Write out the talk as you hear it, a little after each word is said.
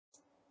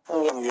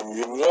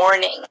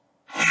Warning.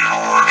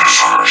 Your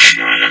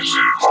discretion is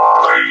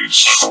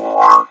advised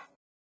for...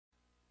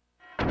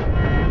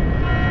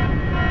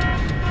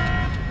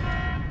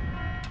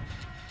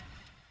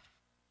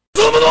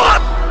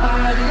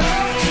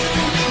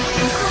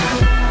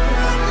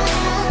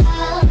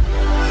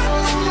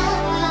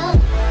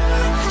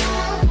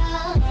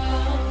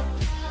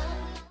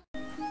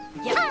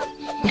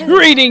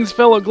 Greetings,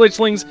 fellow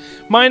glitchlings.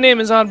 My name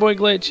is Oddboy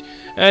Glitch,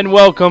 and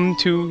welcome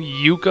to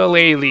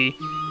Yooka-Laylee.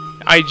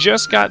 I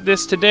just got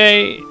this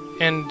today,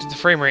 and the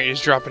frame rate is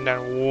dropping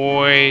down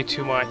way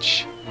too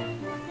much.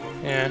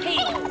 Yeah.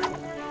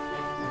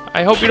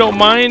 I hope you don't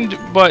mind,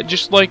 but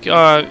just like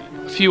a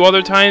few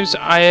other times,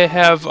 I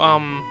have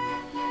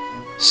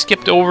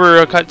skipped over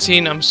a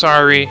cutscene. I'm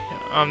sorry.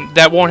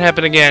 That won't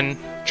happen again.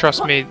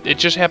 Trust me. It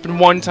just happened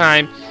one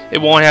time.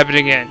 It won't happen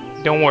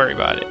again. Don't worry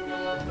about it.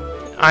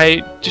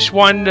 I just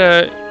wanted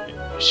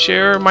to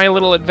share my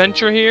little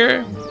adventure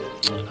here,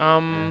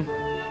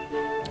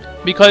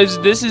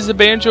 because this is a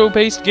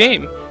banjo-based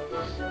game,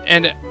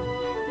 and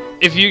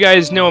if you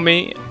guys know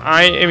me,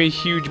 I am a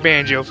huge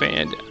banjo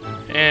fan,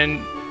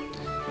 and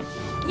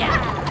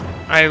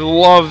I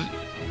love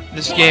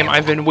this game.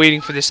 I've been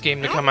waiting for this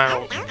game to come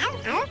out.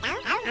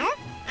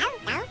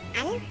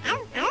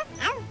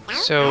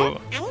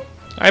 So,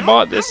 I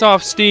bought this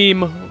off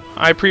Steam.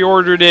 I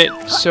pre-ordered it,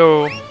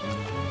 so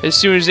as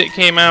soon as it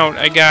came out,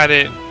 I got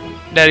it.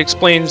 That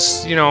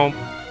explains, you know,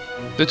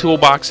 the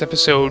toolbox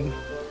episode.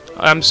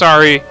 I'm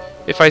sorry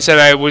if I said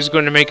I was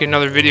going to make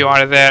another video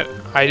out of that.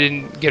 I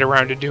didn't get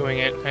around to doing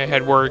it. I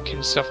had work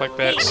and stuff like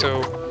that,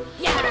 so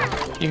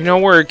you know,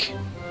 work.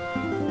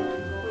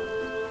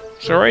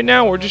 So right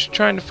now we're just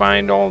trying to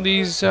find all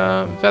these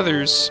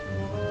feathers,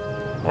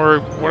 or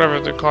whatever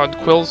they're called,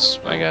 quills,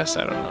 I guess.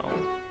 I don't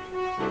know.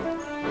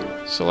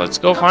 So let's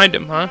go find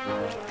them, huh?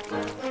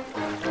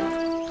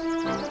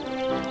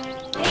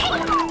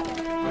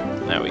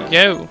 There we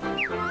go.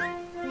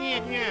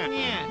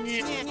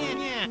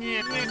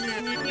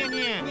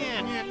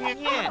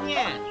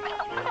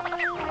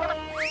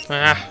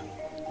 Ah,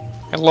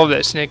 I love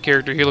that snake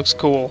character. He looks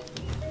cool.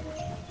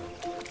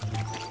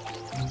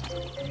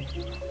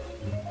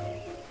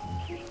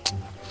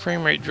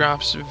 Frame rate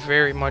drops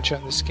very much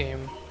on this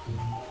game.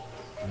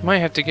 Might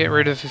have to get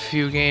rid of a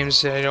few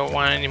games that I don't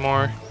want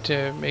anymore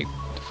to make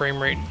the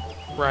frame rate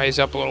rise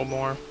up a little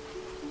more.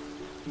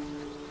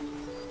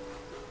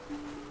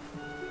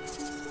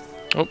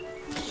 Oh.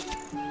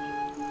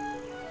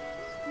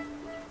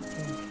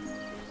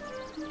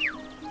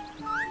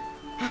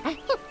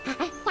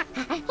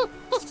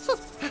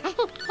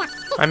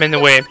 I'm in the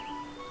way.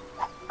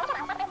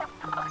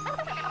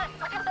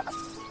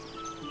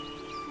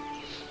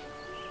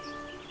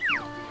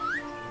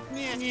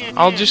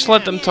 I'll just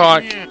let them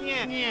talk.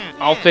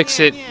 I'll fix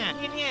it.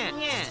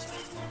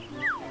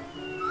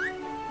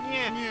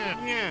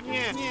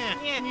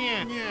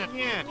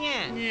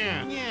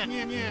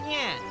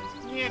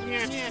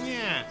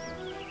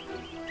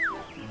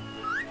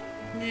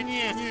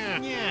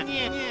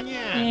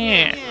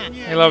 Yeah,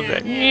 I love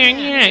that.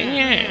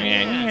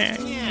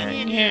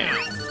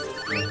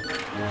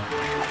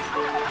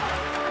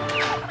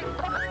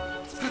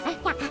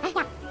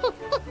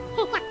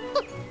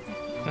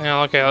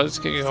 Yeah, okay, let's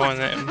get going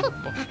then.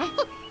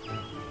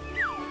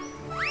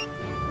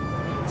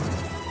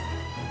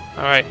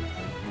 Alright.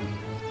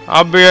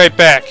 I'll be right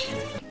back.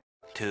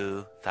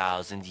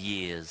 2,000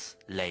 years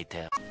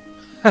later.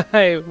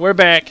 Hey, we're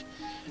back.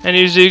 And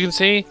as you can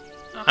see,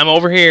 I'm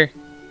over here.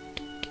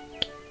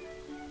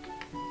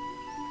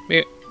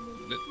 Do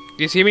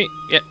you see me?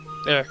 Yeah,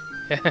 there.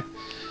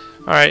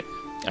 Alright.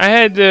 I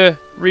had to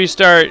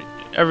restart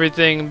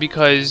everything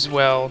because,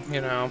 well,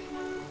 you know,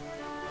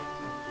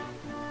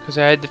 because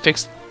I had to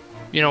fix,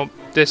 you know,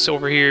 this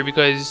over here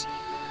because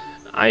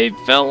I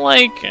felt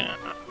like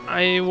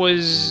I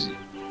was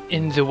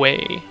in the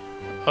way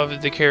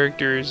of the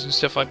characters and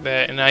stuff like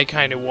that, and I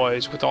kind of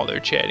was with all their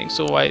chatting,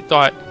 so I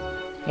thought,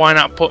 why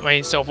not put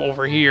myself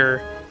over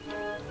here,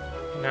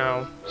 you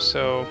know,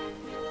 so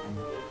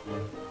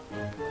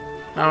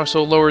I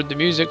also lowered the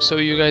music so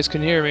you guys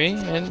can hear me,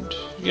 and,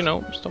 you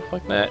know, stuff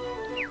like that.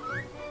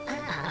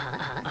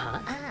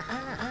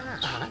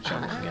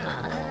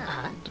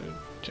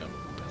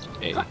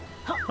 A.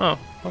 Oh,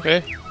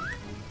 okay.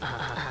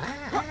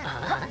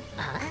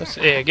 Let's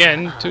A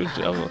again.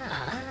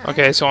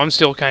 Okay, so I'm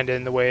still kind of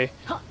in the way.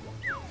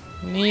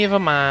 Never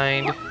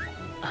mind.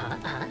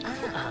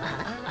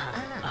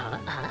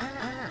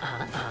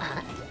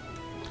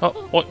 Oh,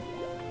 what?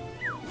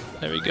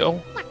 There we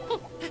go.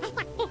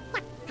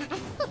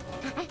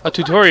 A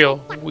tutorial.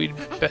 We'd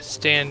best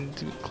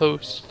stand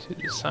close to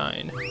the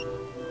sign.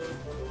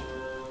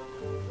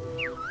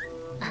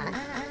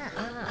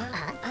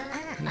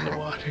 In the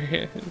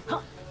water.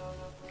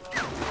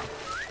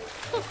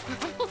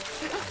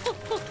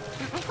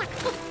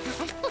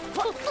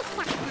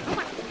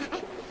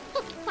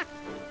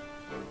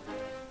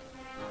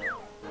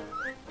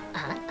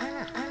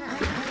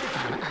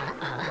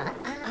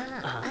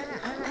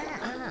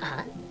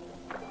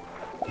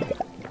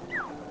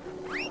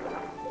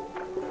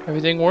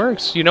 Everything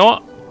works. You know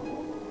what?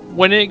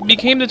 When it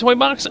became the toy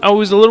box, I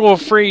was a little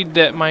afraid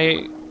that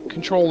my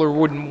controller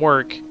wouldn't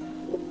work.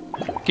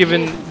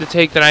 Given the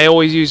take that I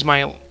always use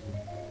my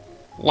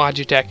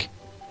Logitech,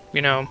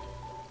 you know,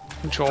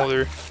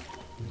 controller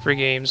for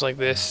games like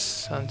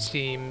this on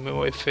Steam,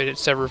 if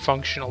it's ever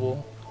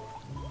functional.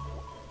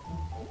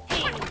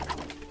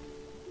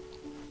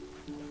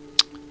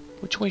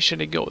 Which way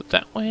should I go?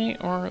 That way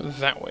or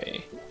that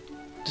way?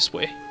 This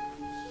way.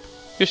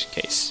 Just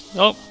in case.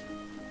 Oh.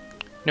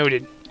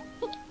 Noted.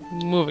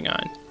 Moving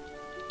on.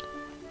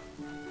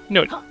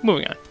 Noted.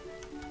 Moving on.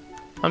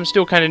 I'm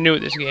still kind of new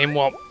at this game.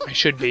 Well, I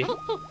should be.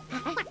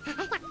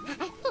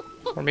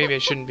 Or maybe I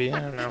shouldn't be. I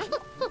don't know.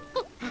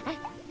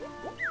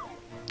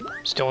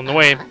 Still in the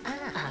way.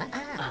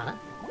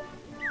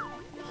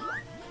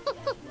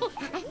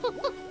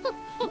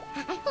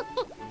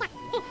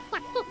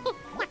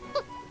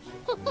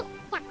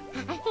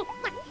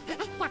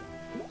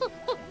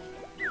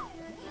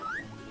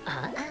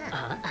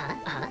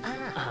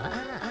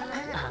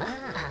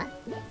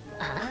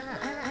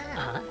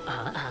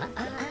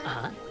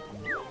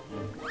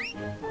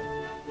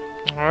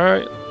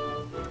 Alright.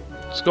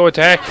 Let's go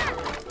attack.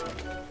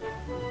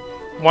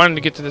 Wanted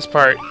to get to this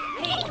part.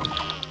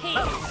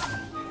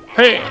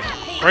 Hey!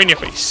 Right in your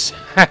face.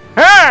 Ha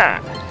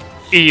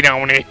ha! Eat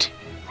on it.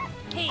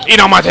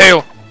 Eat on my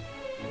tail!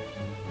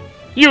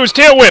 Use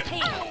tail whip!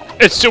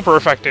 It's super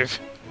effective.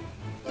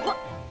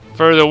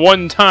 For the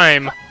one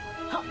time.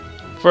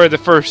 For the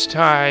first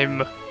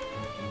time.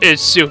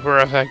 It's super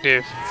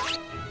effective.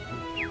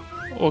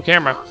 Oh,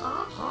 camera.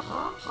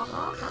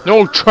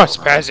 No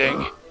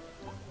trespassing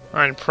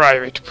on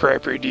private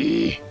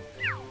property.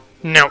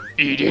 Now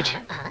eat it.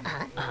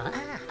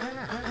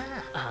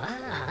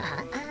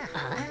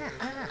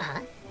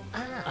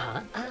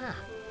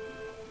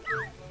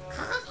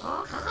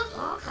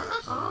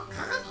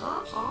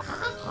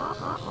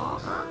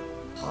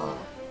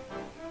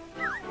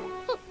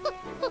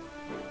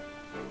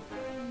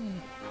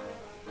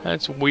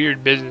 That's a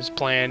weird business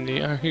plan.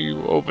 Are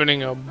you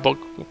opening a book?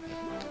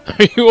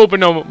 Are you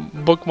opening a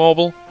book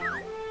mobile?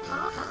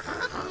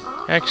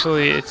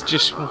 Actually, it's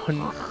just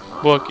one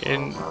book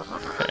in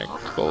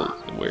practical.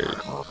 Weird.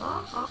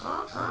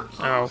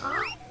 Oh.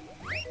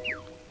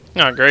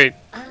 Oh, great.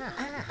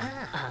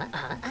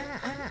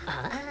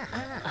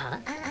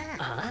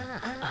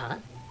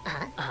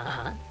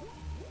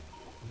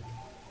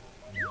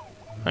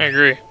 I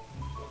agree.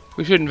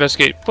 We should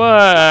investigate,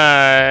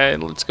 but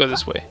let's go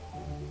this way.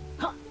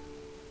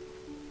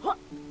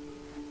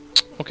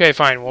 Okay,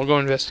 fine. We'll go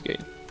investigate.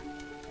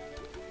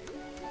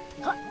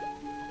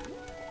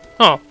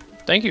 Oh,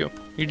 thank you.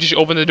 You just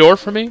opened the door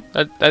for me?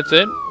 That's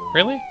it?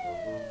 Really?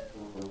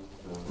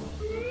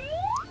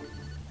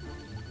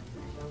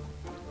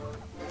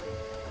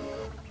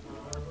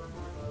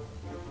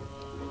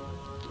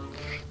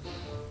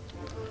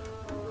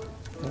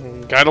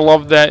 Gotta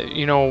love that,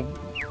 you know,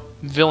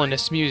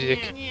 villainous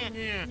music.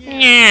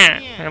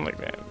 Yeah, I like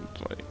that.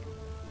 It's like...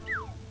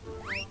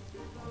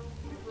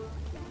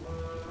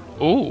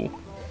 Ooh.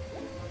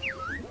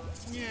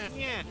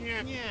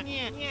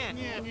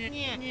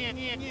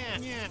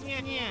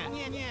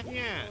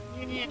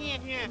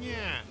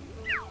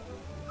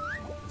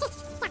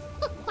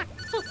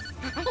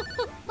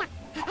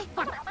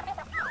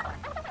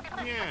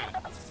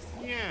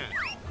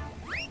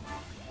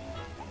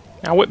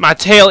 Now whip my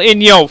tail in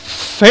your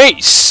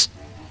face!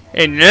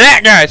 In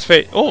that guy's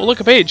face! Oh, look,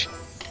 a page!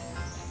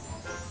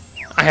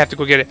 I have to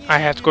go get it. I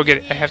have to go get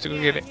it. I have to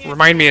go get it.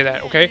 Remind me of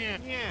that, okay?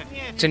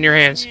 It's in your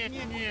hands.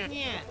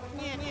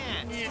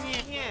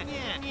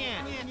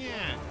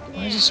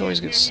 Why does this always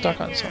get stuck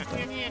on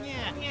something?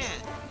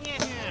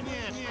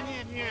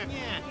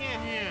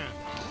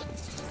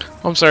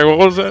 I'm sorry, what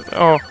was that?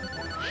 Oh.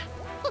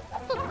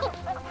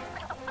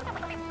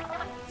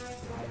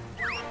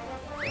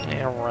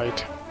 Yeah,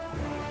 right.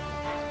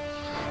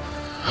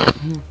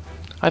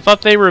 I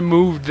thought they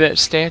removed that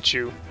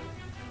statue.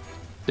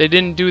 They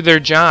didn't do their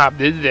job,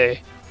 did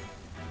they?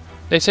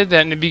 They said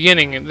that in the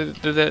beginning,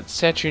 that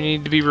statue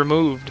needed to be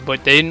removed,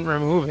 but they didn't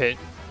remove it.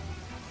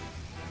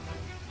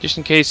 Just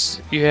in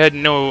case you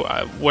hadn't know,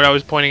 what I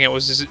was pointing at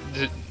was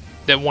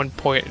that one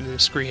point in the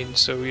screen,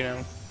 so, you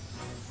know.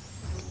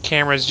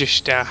 Camera's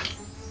just,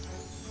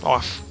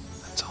 off.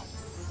 That's all.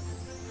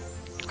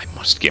 I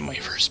must get my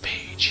first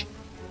page.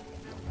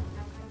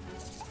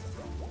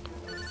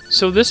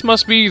 So this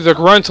must be the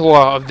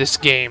Gruntla of this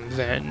game,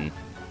 then.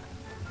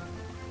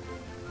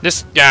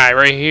 This guy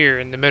right here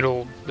in the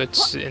middle,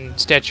 that's in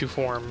statue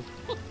form.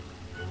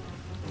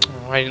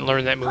 Oh, I didn't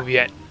learn that move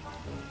yet.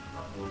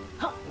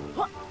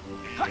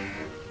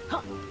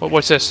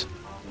 What's this?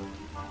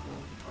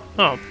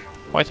 Oh,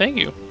 why thank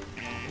you.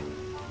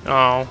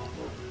 Oh,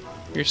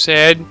 you're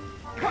sad?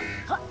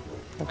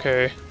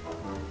 Okay.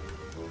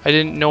 I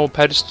didn't know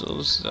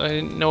pedestals, I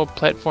didn't know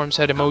platforms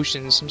had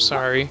emotions, I'm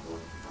sorry.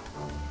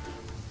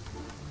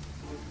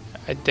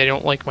 They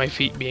don't like my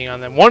feet being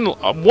on them.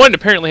 One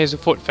apparently has a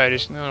foot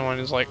fetish, and the other one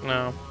is like,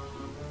 no.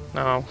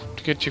 No,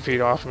 get your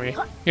feet off me.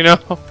 You know?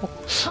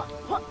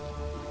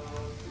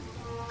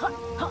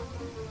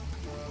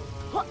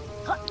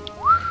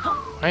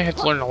 I have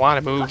to learn a lot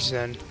of moves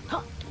then.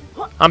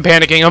 I'm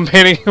panicking, I'm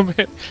panicking, I'm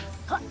panicking.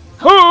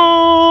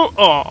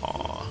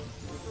 Oh!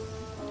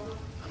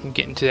 I'm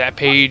getting to that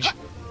page.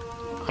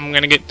 I'm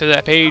gonna get to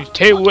that page.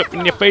 Tail whip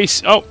in your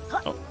face. Oh!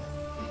 Oh.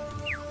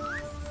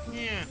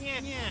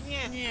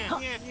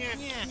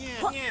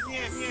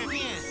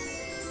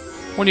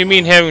 What do you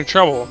mean having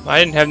trouble? I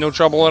didn't have no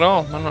trouble at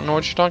all. I don't know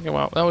what you're talking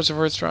about. That was the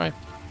first try.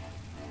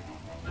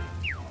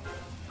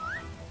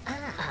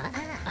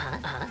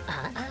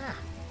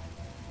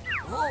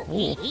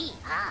 Ooh.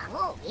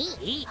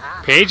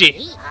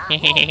 Pagey.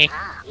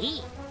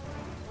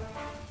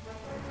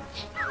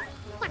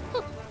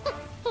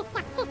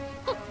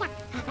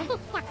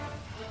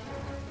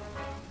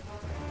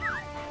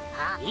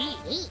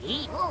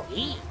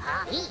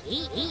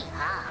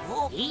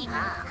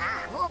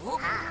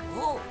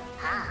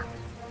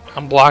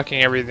 I'm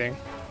blocking everything.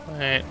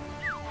 Alright.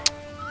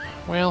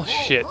 Well,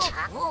 shit.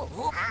 I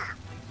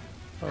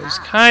was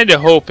kinda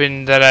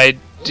hoping that I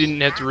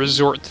didn't have to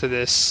resort to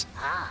this.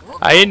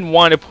 I didn't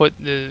want to put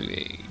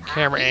the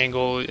camera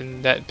angle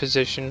in that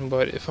position,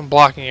 but if I'm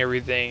blocking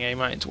everything, I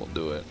might as well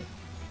do it.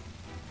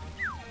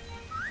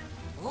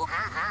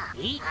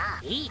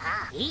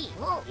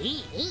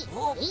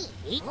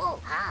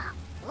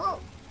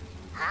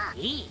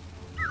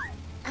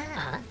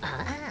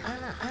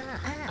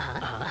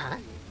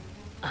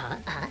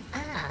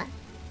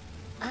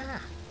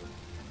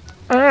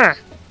 Ah!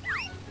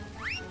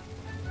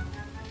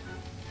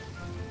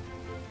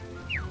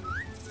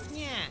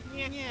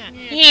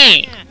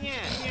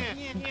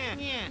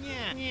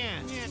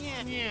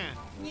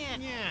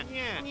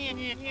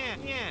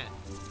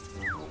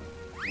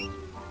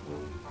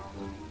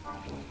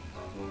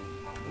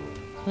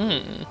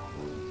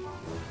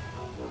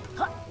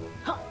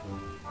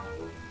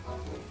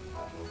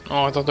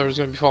 Oh, I thought there was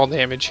going to be fall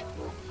damage.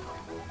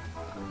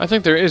 I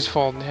think there is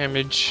fall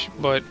damage,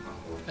 but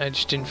I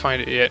just didn't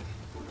find it yet.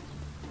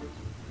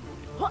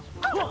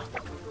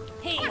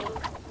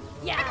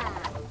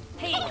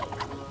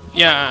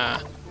 Yeah.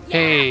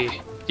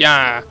 Hey.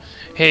 Yeah.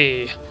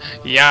 Hey.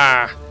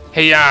 Yeah.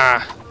 Hey.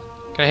 Yeah.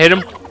 Can I hit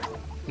him?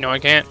 No, I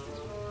can't.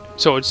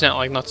 So it's not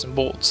like nuts and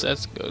bolts.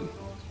 That's good.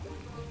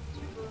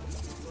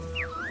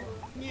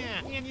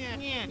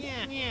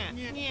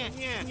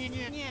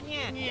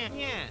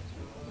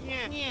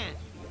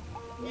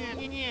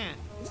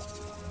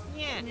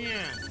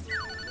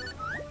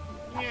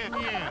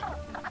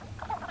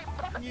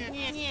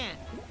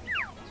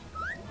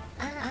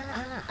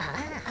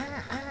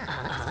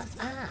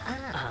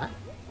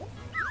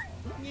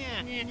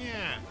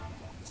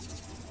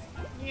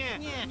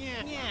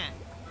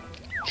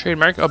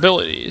 Trademark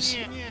abilities.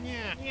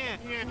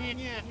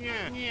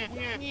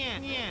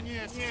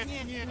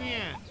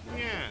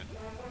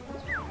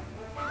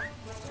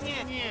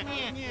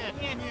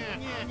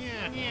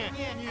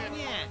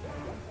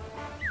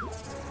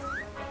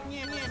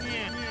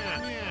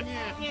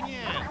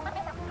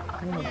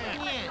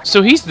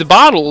 So he's the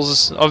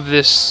bottles of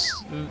this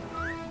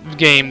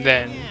game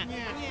then.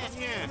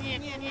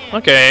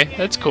 Okay,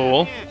 that's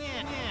cool.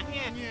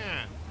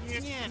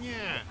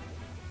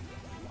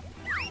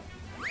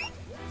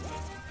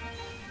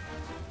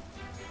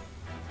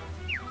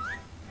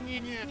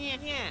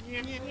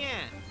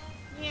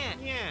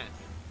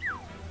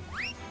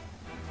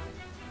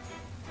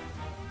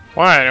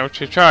 Why don't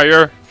you try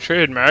your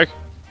trademark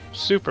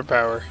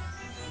superpower?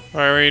 Or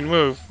I mean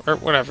move, or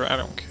whatever, I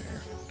don't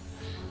care.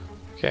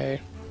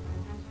 Okay.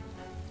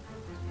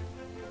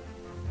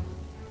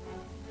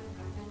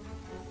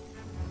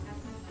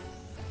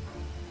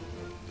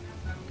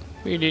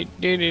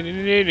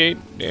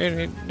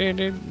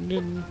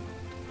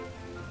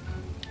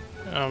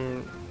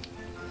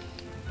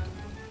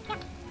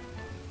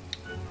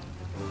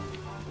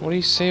 What do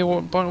you say?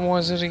 What button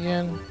was it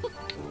again?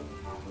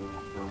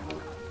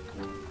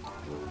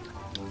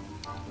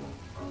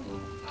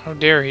 How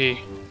dare he?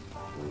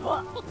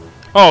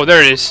 Oh,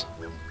 there it is.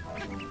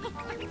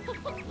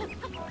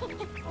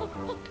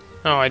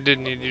 Oh, I did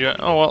need to do that.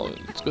 Oh, well,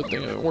 it's a good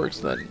thing it works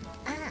then.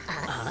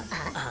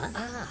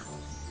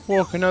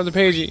 Whoa, another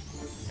pagey.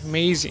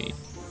 Amazing.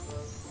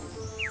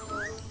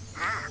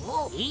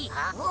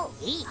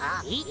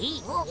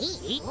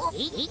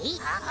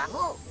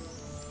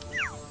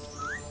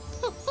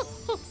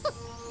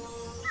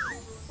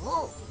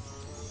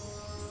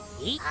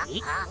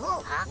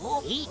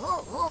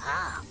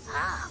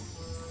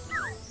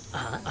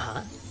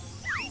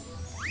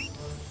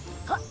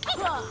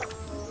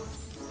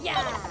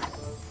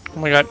 Oh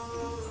my god.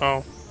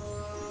 Oh.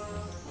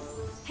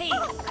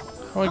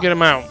 How do I get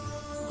him out?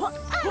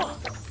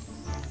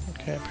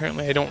 Okay,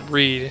 apparently I don't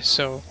read,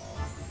 so...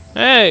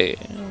 Hey!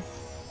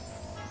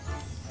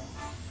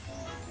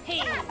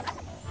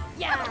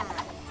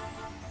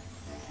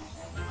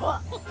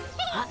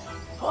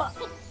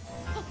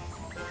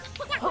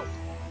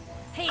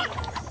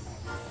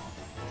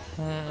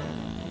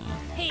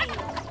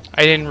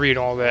 I didn't read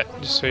all that,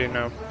 just so you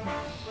know.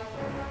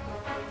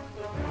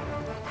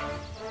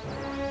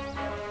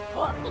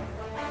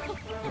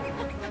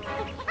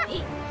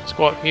 Let's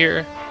go up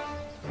here.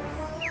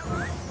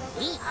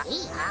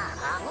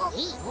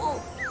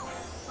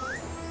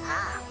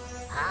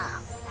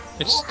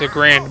 It's the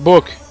grand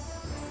book.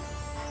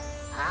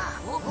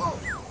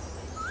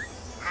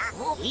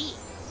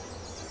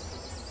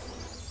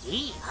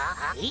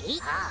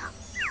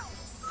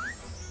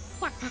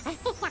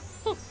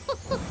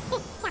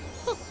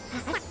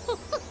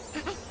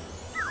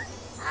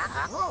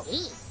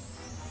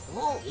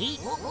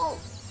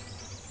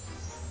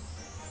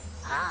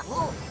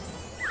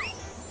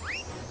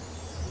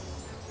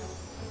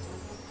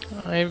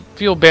 I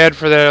feel bad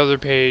for that other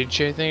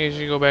page. I think I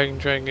should go back and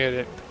try and get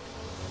it.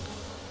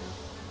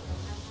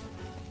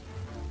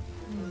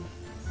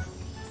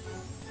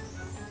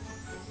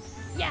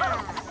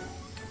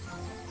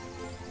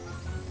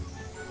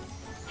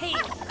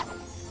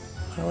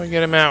 How do I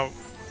get him out?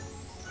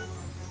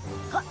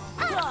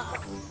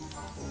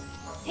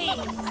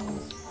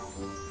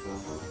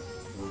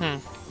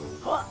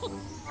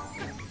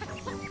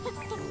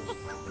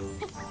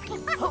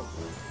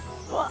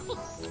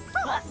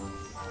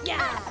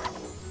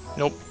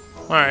 Nope.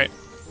 Alright.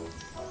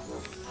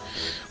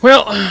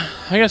 Well,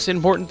 I guess the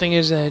important thing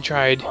is that I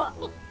tried.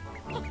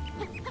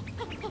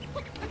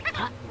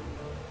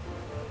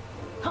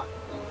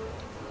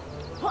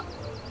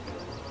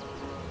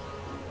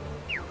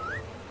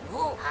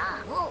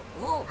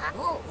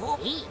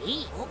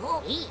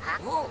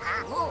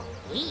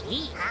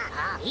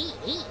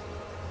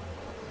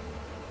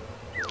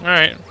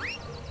 Alright.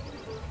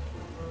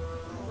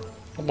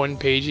 One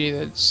pagey,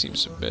 that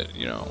seems a bit,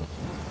 you know.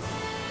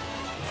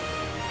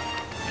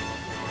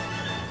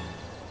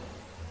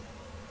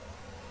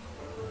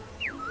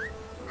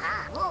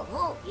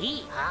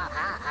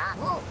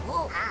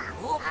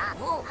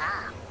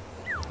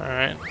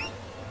 Alright.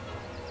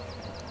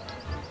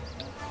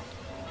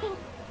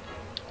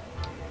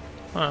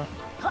 Huh.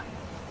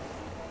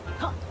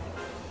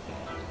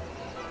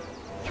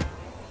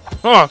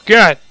 Oh,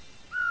 God!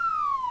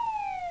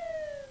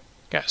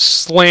 Got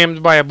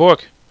slammed by a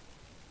book.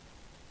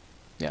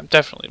 Yeah, I'm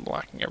definitely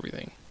blocking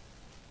everything.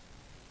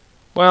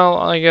 Well,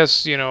 I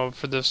guess, you know,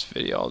 for this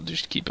video, I'll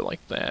just keep it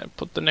like that.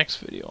 Put the next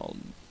video, I'll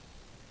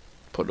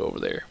put it over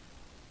there.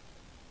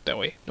 That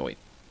way. No, wait.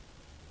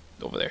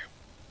 Over there.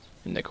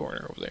 In the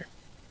corner over there.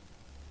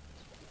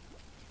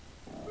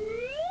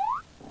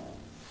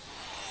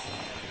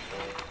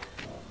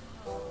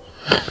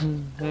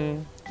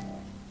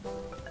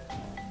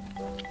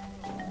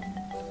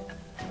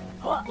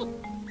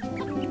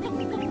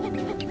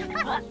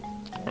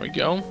 There we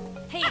go.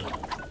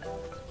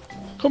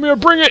 Come here,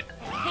 bring it!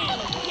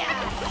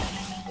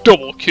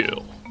 Double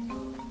kill.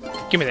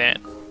 Give me that.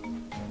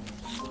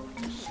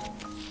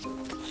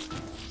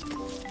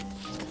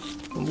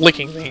 I'm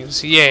licking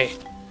things, yay.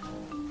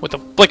 With a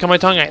flick of my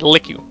tongue, I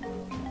lick you.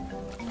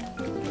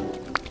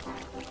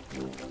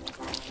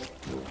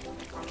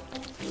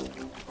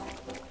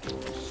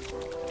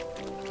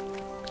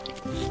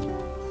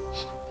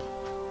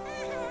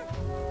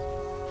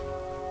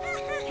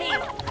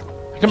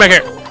 Come back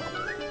here.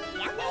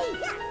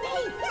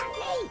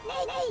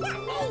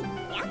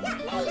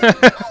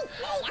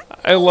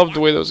 I love the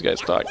way those guys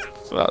talk.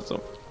 It's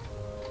awesome.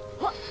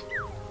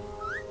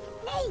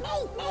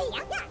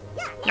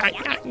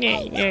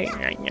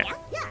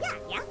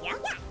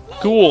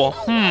 Ghoul.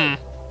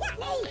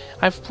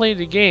 I've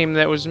played a game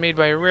that was made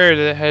by Rare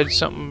that had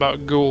something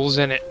about ghouls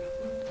in it.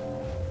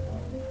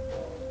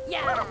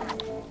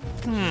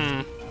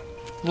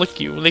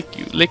 Lick you, lick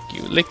you, lick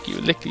you, lick you,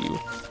 lick you.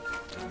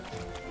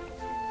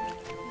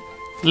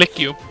 Lick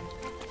you.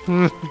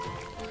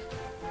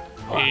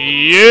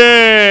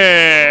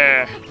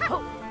 Yeah!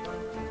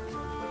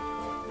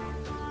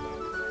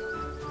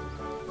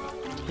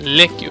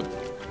 Lick you.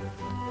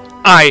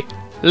 I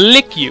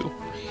lick you.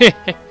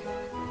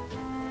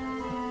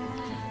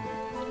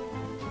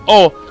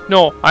 Oh,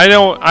 no, I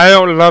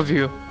don't love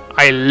you.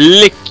 I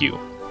lick you.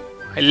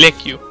 I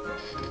lick you.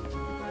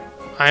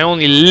 I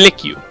only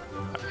lick you.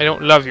 I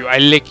don't love you. I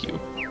lick you.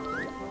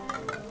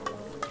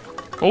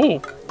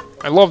 Oh,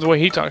 I love the way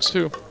he talks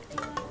too.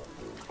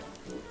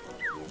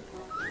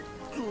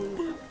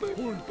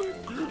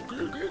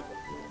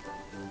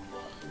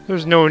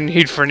 There's no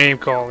need for name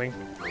calling.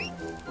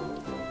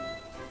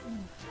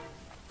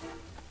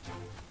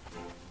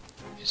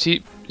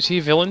 Is he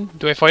a villain?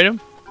 Do I fight him?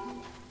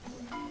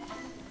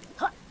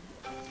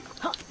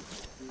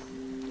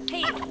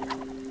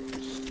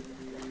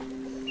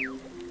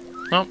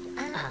 No.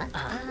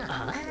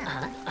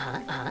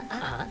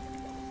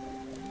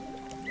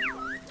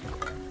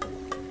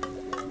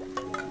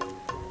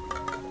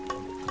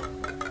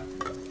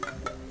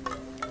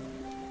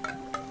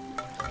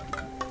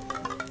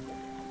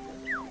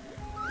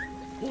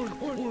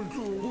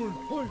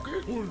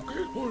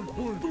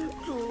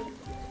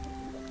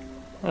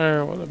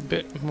 Alright, with a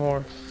bit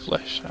more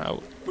flesh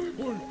out.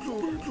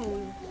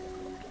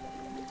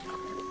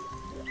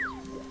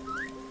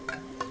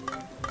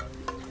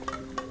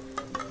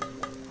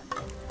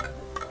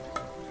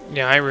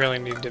 Yeah, I really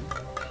need to...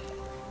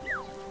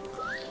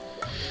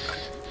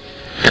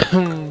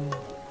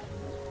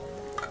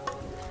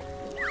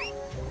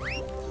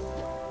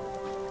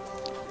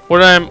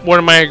 What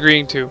am I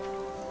agreeing to?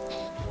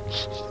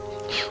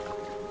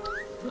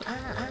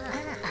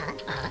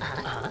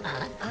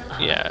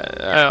 Yeah,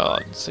 I'll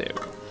say it.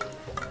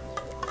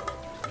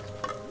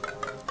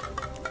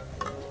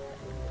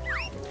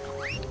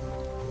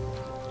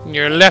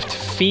 Your left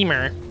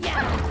femur.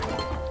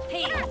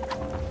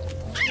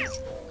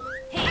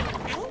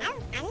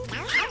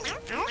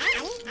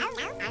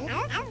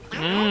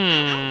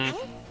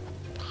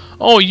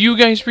 Oh, you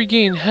guys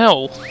regain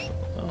health.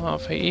 Oh,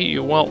 if I eat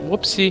you, well,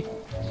 whoopsie.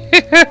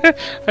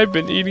 I've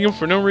been eating them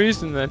for no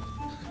reason then.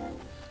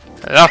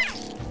 Ah.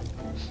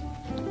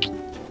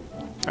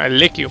 I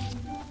lick you.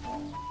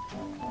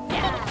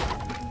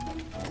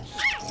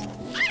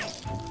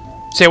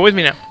 Say it with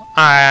me now.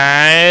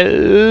 I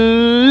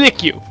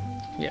lick you.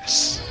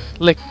 Yes.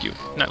 Lick you.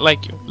 Not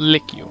like you.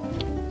 Lick you.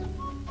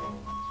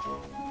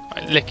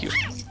 I lick you.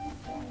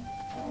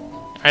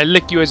 I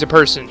lick you as a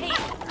person.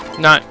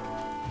 Not...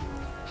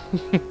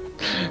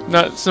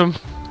 not some...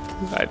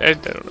 I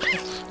don't know.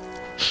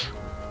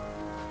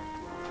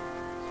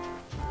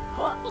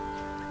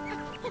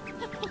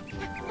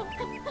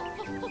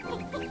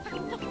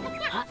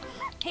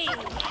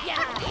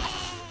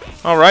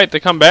 Alright, they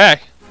come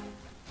back.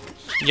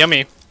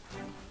 Yummy.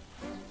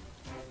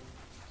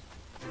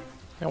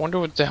 I wonder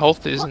what the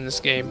health is in this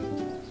game.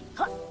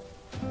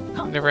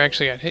 Never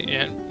actually got hit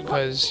yet,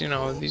 because, you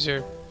know, these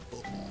are...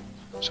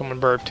 Someone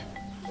burped.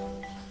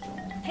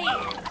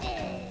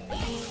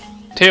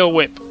 Tail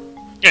whip.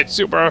 It's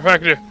super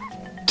effective.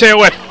 Tail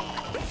whip.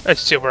 That's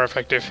super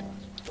effective.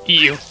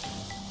 Eat you.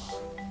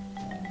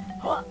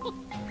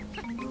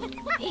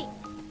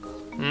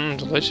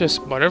 Delicious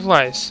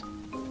butterflies.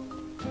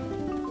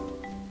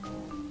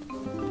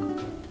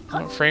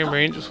 Oh, frame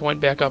rate just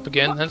went back up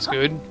again. That's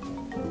good.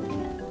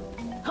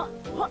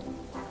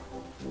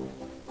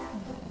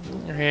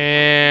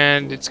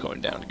 And it's going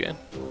down again.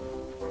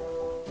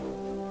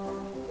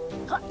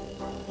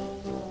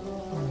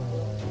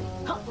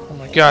 Oh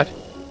my god.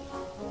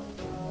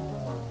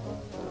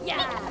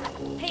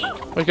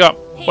 Wake up!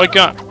 Wake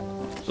up!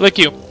 Lick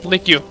you!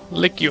 Lick you!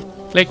 Lick you!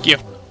 Lick you!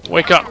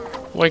 Wake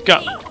up! Wake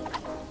up!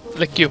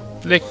 Lick you!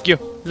 Lick you!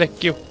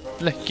 Lick you!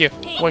 Lick you!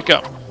 Wake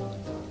up!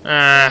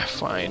 Ah,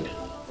 fine.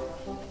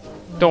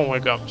 Don't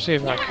wake up. See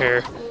if I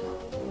care.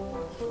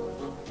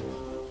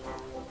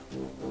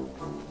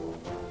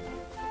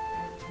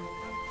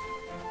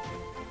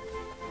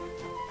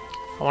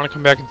 I want to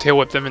come back and tail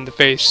whip them in the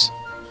face.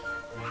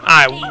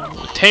 I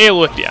will tail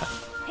whip ya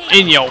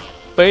in your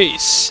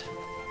face.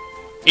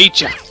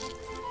 Eat ya.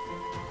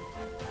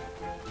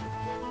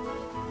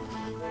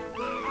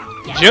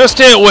 Just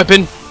tail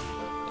whipping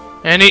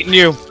and eating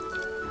you.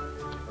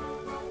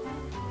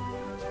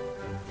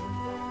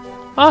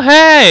 Oh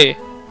hey!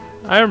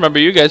 I remember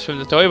you guys from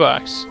the toy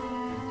box.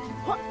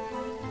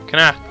 Can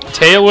I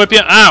tail whip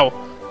you? Ow!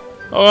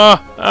 Oh,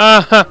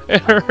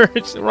 it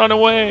hurts. Run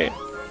away.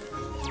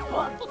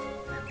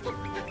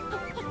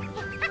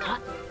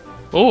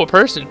 Oh, a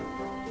person.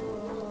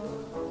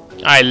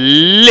 I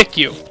lick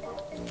you.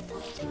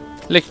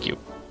 Lick you.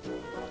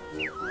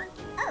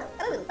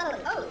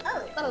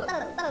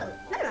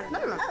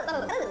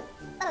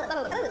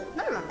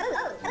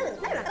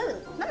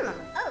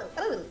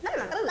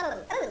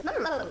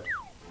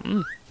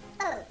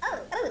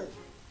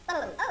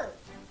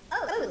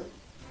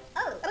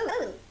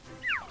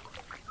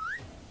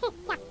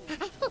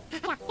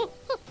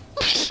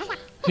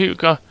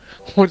 Yooka,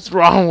 what's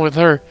wrong with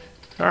her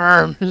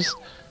arms?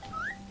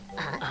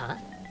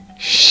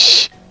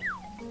 Shh.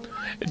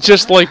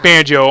 Just like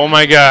Banjo, oh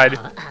my god.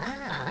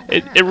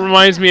 It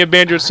reminds me of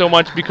Banjo so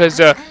much because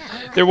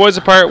there was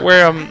a part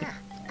where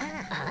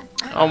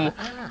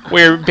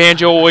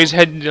Banjo always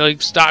had to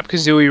like stop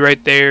Kazooie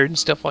right there and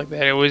stuff like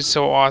that. It was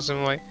so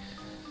awesome. Like,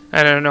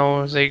 I don't know,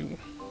 it was like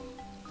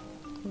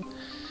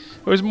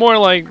more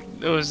like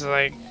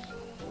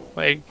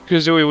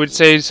Kazooie would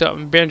say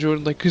something, Banjo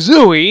would like,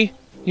 Kazooie,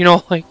 you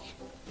know, like,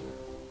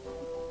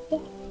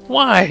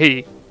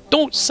 why?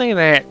 Don't say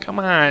that. Come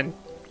on.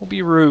 Don't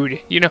be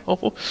rude, you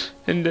know?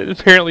 And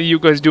apparently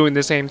Yooka's doing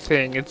the same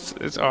thing.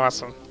 It's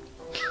awesome.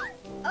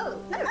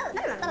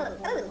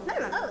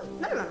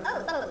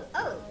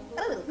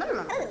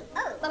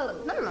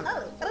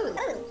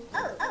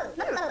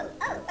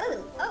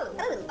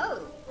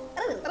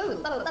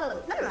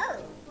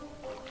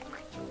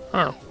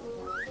 Huh.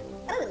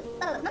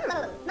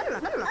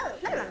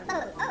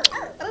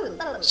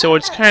 So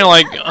it's kind of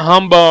like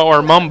Humba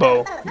or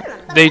Mumbo.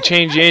 They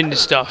change into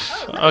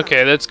stuff.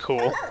 Okay, that's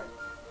cool.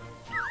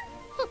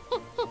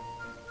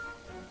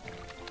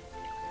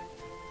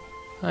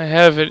 I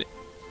have an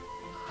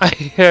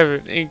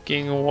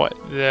inking what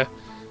the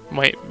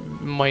might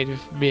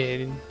have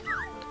been.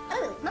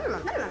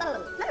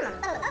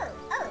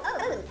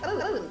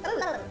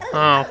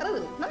 Oh.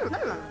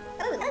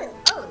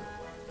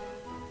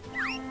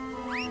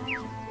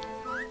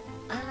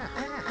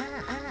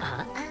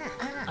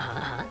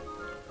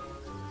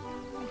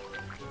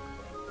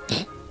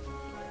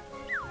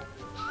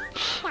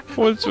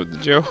 What's with the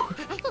joke?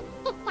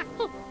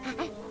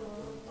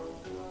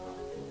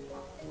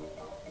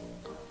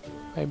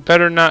 I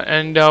better not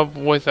end up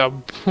with a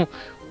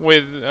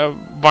with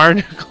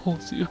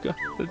barnacles, Yooka.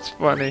 That's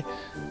funny.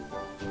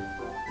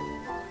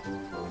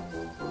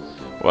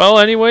 Well,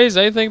 anyways,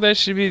 I think that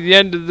should be the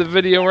end of the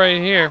video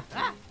right here.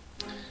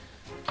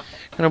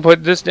 Gonna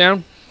put this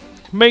down.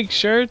 Make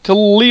sure to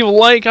leave a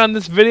like on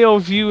this video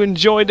if you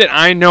enjoyed it.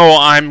 I know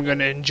I'm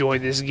gonna enjoy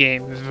this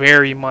game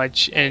very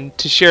much, and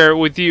to share it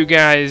with you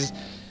guys,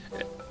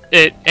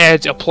 it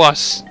adds a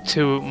plus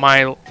to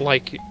my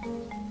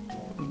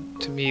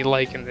me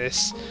liking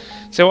this.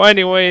 So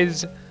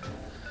anyways,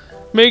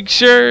 make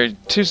sure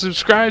to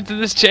subscribe to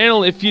this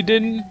channel if you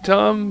didn't.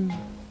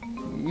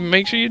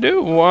 Make sure you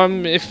do.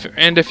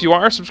 If you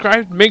are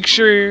subscribed, make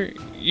sure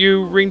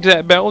you ring to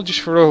that bell just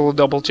for a little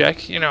double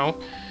check, you know,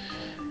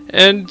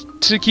 and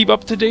to keep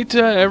up to date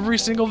to every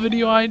single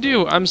video I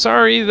do. I'm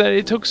sorry that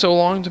it took so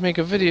long to make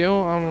a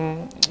video.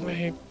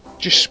 I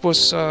just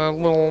was a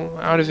little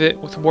out of it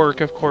with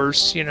work, of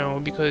course, you know,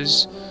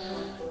 because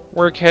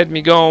work had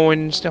me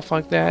going and stuff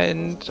like that,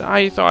 and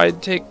I thought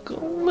I'd take a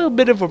little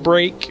bit of a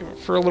break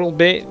for a little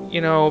bit, you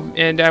know,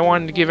 and I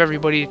wanted to give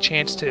everybody a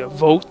chance to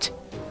vote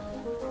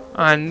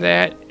on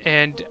that,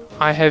 and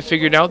I have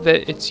figured out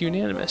that it's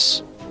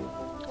unanimous.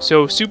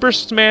 So Super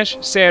Smash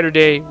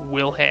Saturday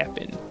will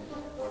happen.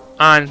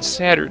 On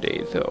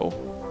Saturday, though,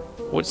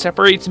 what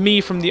separates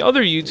me from the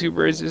other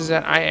YouTubers is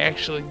that I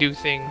actually do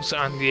things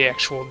on the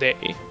actual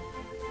day.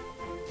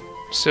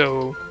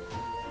 So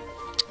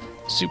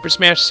Super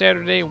Smash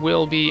Saturday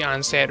will be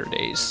on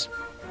Saturdays.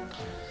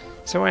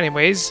 So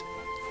anyways,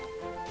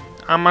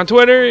 I'm on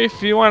Twitter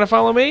if you want to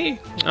follow me.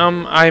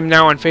 I'm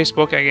now on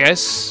Facebook, I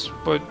guess,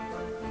 but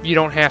you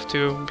don't have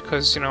to,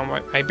 because, you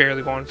know, I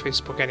barely go on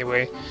Facebook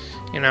anyway,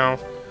 you know.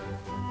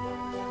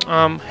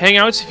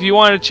 Hangouts if you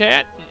want to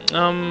chat.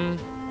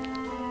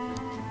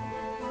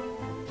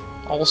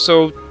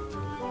 Also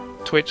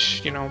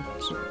Twitch, you know,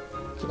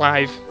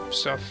 live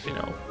stuff, you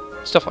know,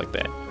 stuff like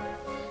that.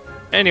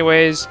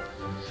 Anyways,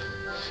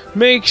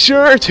 make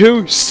sure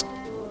to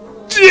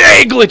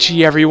stay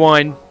glitchy,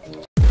 everyone.